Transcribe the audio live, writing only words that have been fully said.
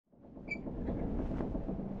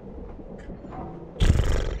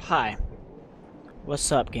Hi.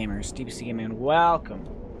 What's up, gamers? DBC Gaming, welcome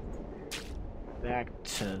back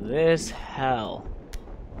to this hell.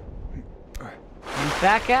 I'm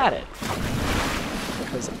back at it.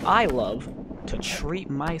 Because I love to treat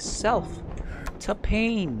myself to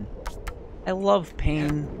pain. I love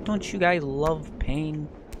pain. Don't you guys love pain?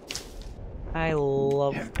 I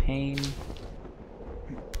love pain.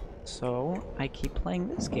 So, I keep playing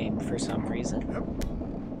this game for some reason.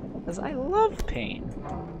 Because I love pain.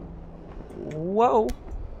 Whoa.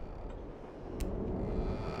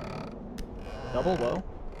 Double whoa.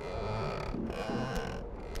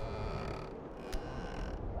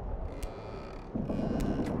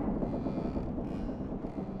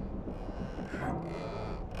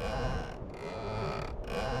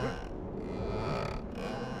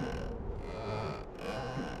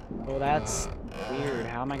 Oh, that's weird.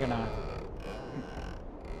 How am I gonna...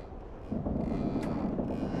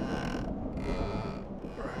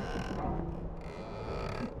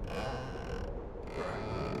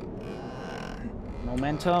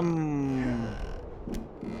 Momentum.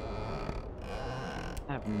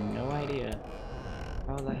 I have no idea.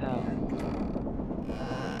 How the hell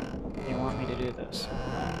do you want me to do this?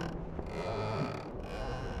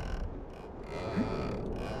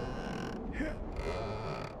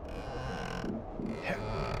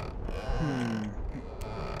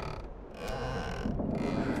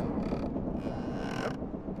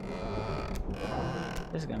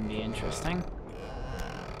 This is gonna be interesting.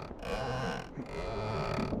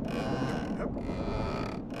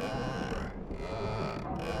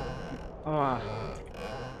 Oh,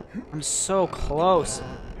 I'm so close.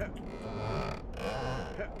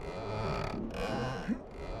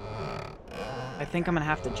 I think I'm gonna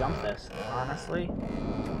have to jump this, honestly.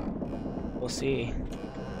 We'll see.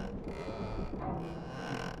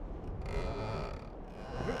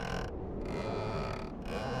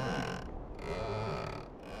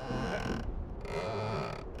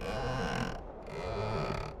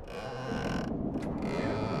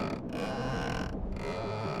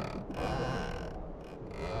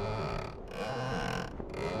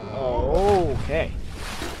 Okay.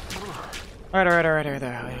 Alright.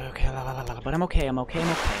 Okay, but I'm okay, I'm okay.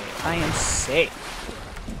 I am safe.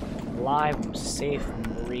 Alive, I'm safe, I'm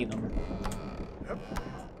breathing.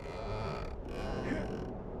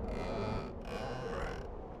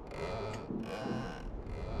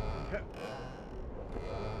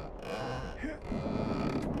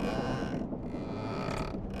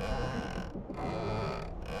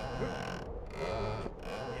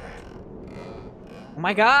 Oh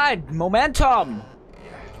my god! Momentum!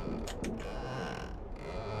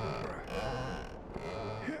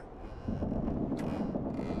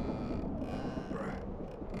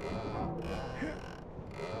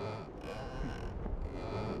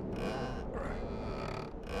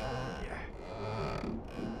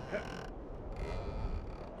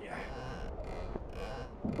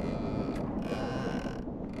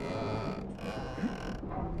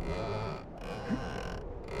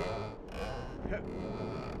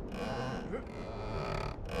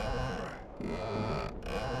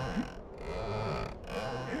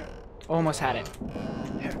 Almost had it.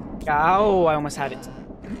 Oh, I almost had it.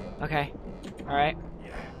 Okay. Alright.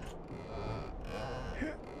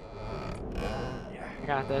 I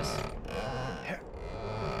got this.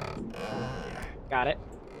 Got it.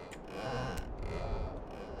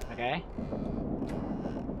 Okay.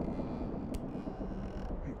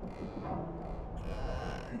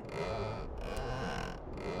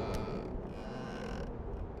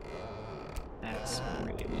 That's a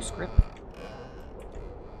really loose grip.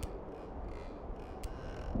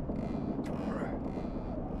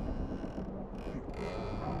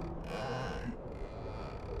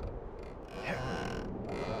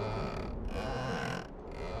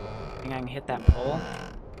 I can hit that pole.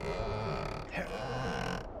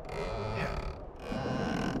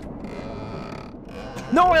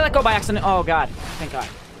 No, I let go by accident. Oh god, thank god.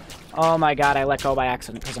 Oh my god, I let go by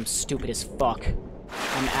accident because I'm stupid as fuck.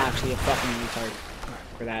 I'm actually a fucking retard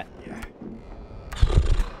for that.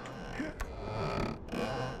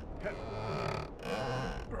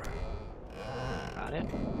 Got it.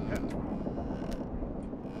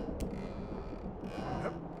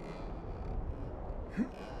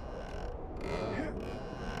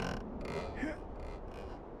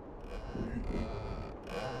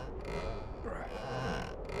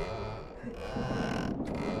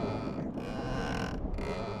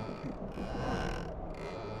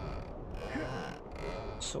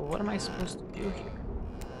 So what am I supposed to do here?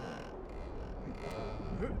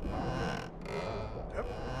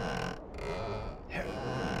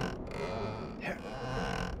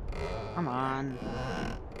 Come on.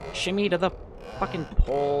 Shimmy to the fucking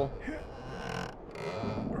pole.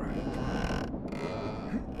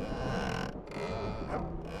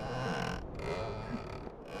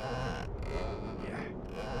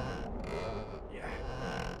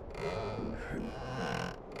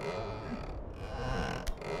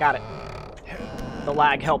 Got it. The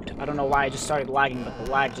lag helped. I don't know why I just started lagging, but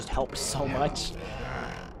the lag just helped so much.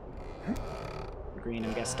 Green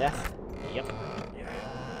and guess death. Yep.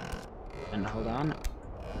 And hold on.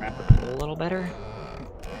 Grab the pole a little better.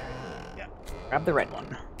 Grab the red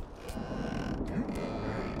one.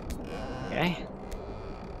 Okay.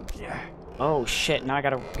 Oh shit, now I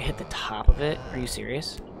gotta hit the top of it. Are you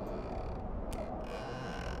serious?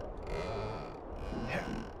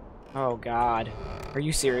 Oh god. Are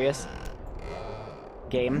you serious?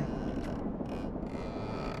 Game.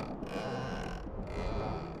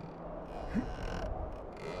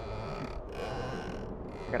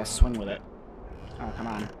 I gotta swing with it. Oh, come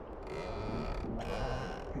on.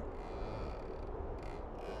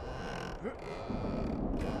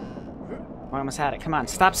 I almost had it. Come on,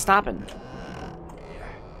 stop stopping.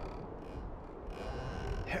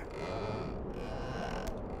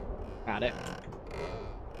 Got it.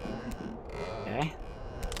 Okay.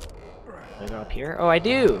 Do I go up here? Oh, I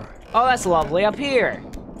do! Oh, that's lovely. Up here!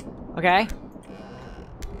 Okay.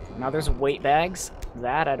 Now there's weight bags.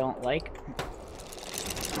 That I don't like.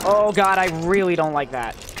 Oh god, I really don't like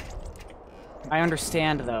that. I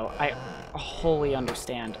understand, though. I wholly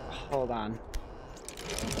understand. Hold on.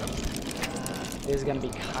 This is gonna be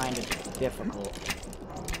kind of difficult.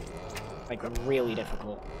 Like, really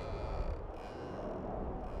difficult.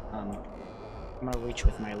 I'm gonna reach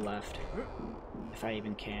with my left. If I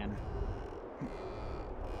even can.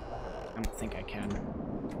 I don't think I can.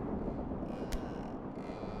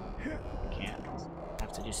 I can't. I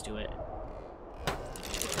have to just do it.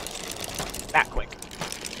 That quick.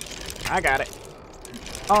 I got it.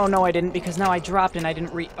 Oh, no, I didn't, because now I dropped and I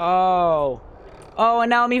didn't Oh. Oh, and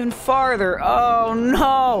now I'm even farther. Oh,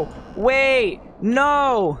 no. Wait.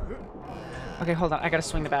 No. Okay, hold on. I gotta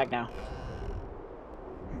swing the bag now.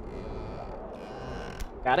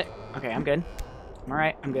 Got it? Okay, I'm good. I'm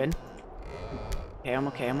alright. I'm good. Okay, I'm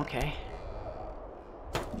okay. I'm okay.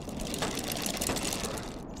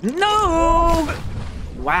 No!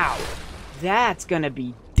 Wow. That's gonna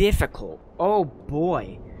be difficult. Oh,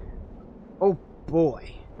 boy. Oh,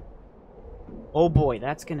 boy. Oh, boy.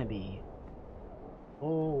 That's gonna be...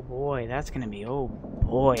 Oh, boy. That's gonna be... Oh,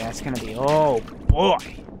 boy. That's gonna be... Oh, boy.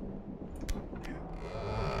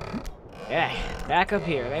 Okay. Back up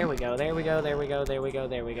here. There we go. There we go. There we go. There we go.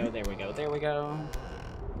 There we go. There we go. There we go.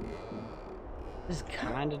 This is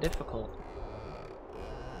kind of difficult.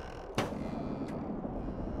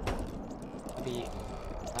 Be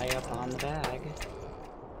high up on the bag.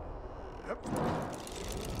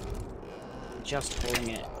 Just holding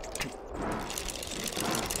it.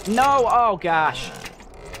 No! Oh, gosh.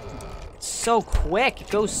 It's so quick. It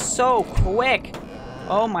goes so quick.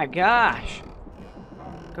 Oh, my gosh.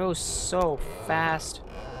 It goes so fast.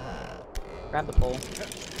 Grab the pole.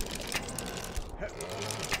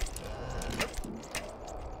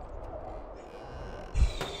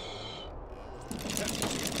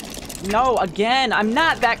 No, again, I'm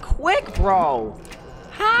not that quick, bro.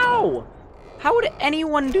 How? How would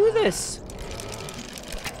anyone do this?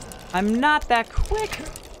 I'm not that quick.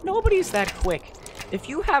 Nobody's that quick. If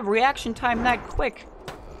you have reaction time that quick,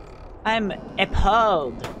 I'm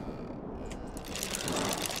appalled.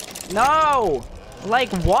 No!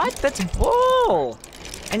 Like, what? That's bull!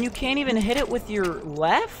 And you can't even hit it with your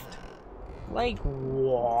left? Like,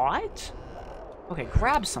 what? Okay,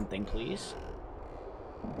 grab something, please.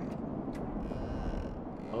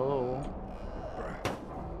 Oh.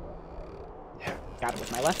 Got it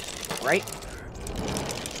with my left. Right.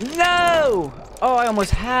 No! Oh, I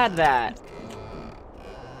almost had that.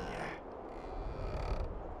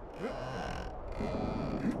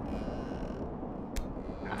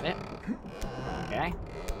 Got it. Okay.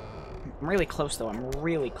 I'm really close, though. I'm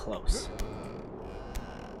really close.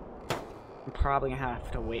 I'm probably gonna have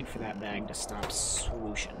to wait for that bag to stop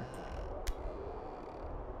swooshing.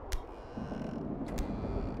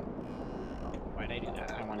 Why'd I do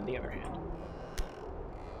that? I wanted the other hand.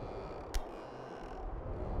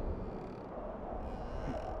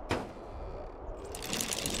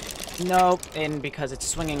 Nope, and because it's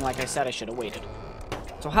swinging like I said, I should have waited.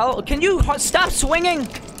 So how... Can you stop swinging?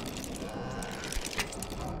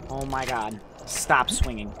 Oh my god. Stop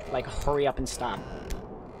swinging. Like, hurry up and stop.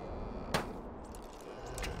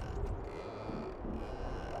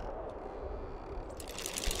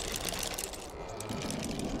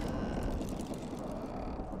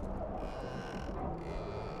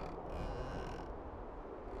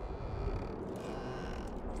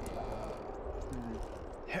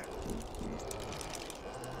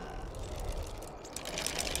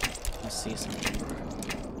 see something.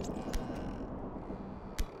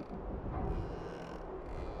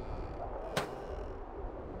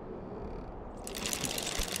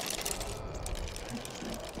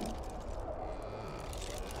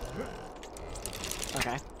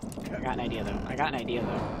 Okay. I got an idea, though. I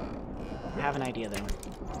have an idea, though.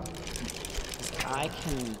 I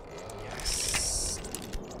can...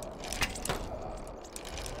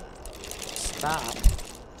 stop.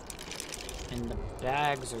 And the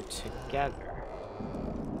bags are together.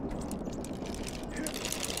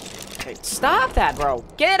 Okay, stop that, bro!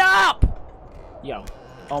 Get up! Yo.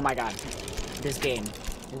 Oh my god. This game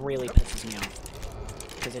really pisses me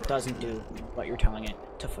off. Because it doesn't do what you're telling it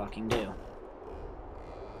to fucking do.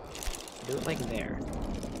 Do it like there.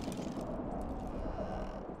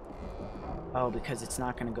 Oh, because it's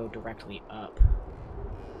not gonna go directly up.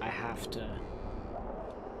 I have to...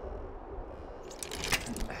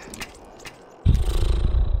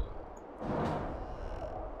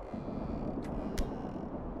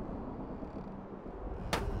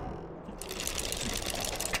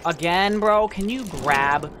 Again, bro? Can you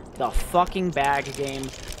grab the fucking bag game?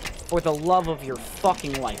 For the love of your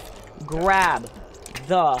fucking life. Grab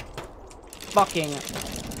the fucking...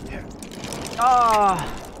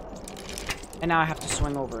 And now I have to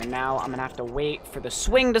swing over. And now I'm gonna have to wait for the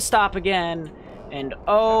swing to stop again. And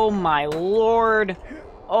oh my lord.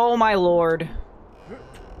 Oh my lord.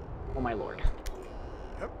 Oh my lord.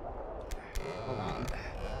 Hold on.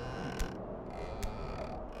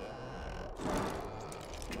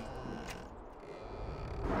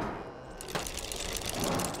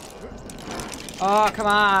 Oh, come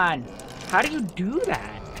on. How do you do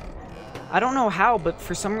that? I don't know how, but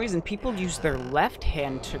for some reason people use their left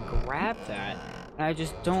hand to grab that. And I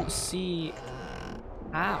just don't see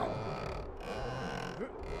how.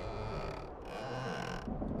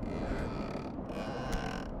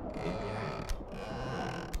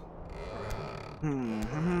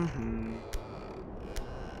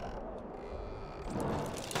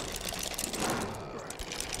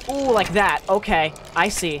 Ooh, like that. Okay, I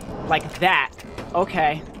see. Like that.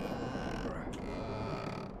 Okay.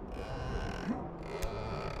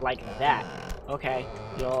 Like that. Okay.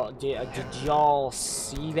 Did y'all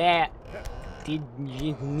see that? Did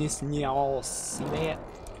y'all see that?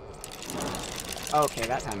 Okay,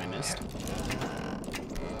 that time I missed.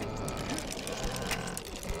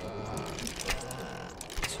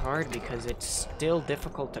 It's hard because it's still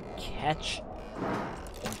difficult to catch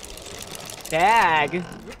bag.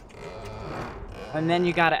 And then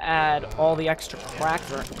you gotta add all the extra crap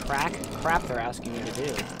they're asking you to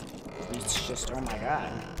do. It's just, oh my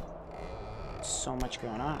god. So much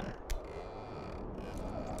going on.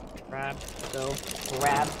 Grab, go,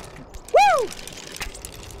 grab. Woo!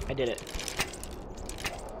 I did it.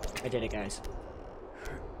 I did it, guys.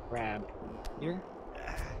 Grab here.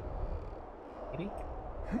 Maybe?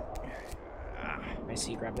 I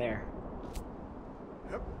see, grab there.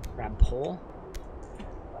 Grab pull.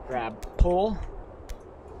 Grab pull.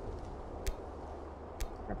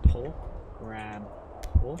 Grab pull. Grab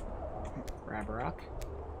pull. Grab rock.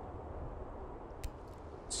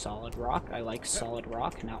 Solid rock. I like solid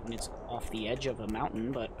rock, not when it's off the edge of a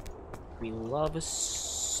mountain, but we love a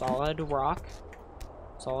solid rock.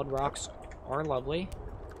 Solid rocks are lovely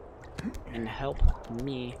and help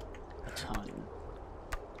me a ton.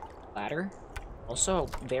 Ladder, also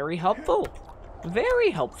very helpful. Very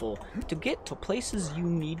helpful to get to places you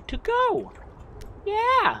need to go.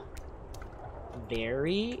 Yeah.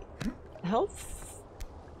 Very helpful.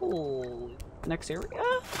 Next area?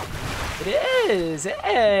 It is!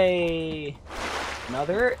 Hey!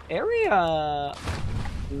 Another area!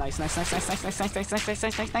 Nice, nice, nice, nice, nice, nice, nice, nice, nice, nice,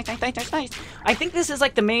 nice, nice, nice, nice, nice, nice. I think this is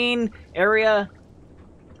like the main area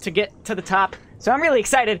to get to the top. So I'm really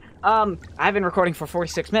excited. I've been recording for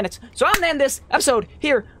 46 minutes. So I'm gonna end this episode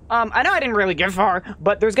here. I know I didn't really get far,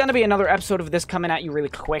 but there's gonna be another episode of this coming at you really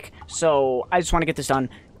quick. So I just want to get this done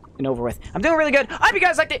and over with. I'm doing really good. I hope you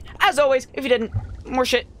guys liked it. As always, if you didn't, more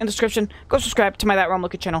shit in the description. Go subscribe to my That Realm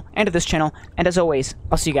Look At channel and to this channel. And as always,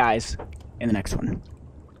 I'll see you guys in the next one.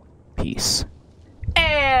 Peace.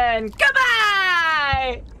 And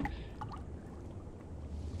goodbye!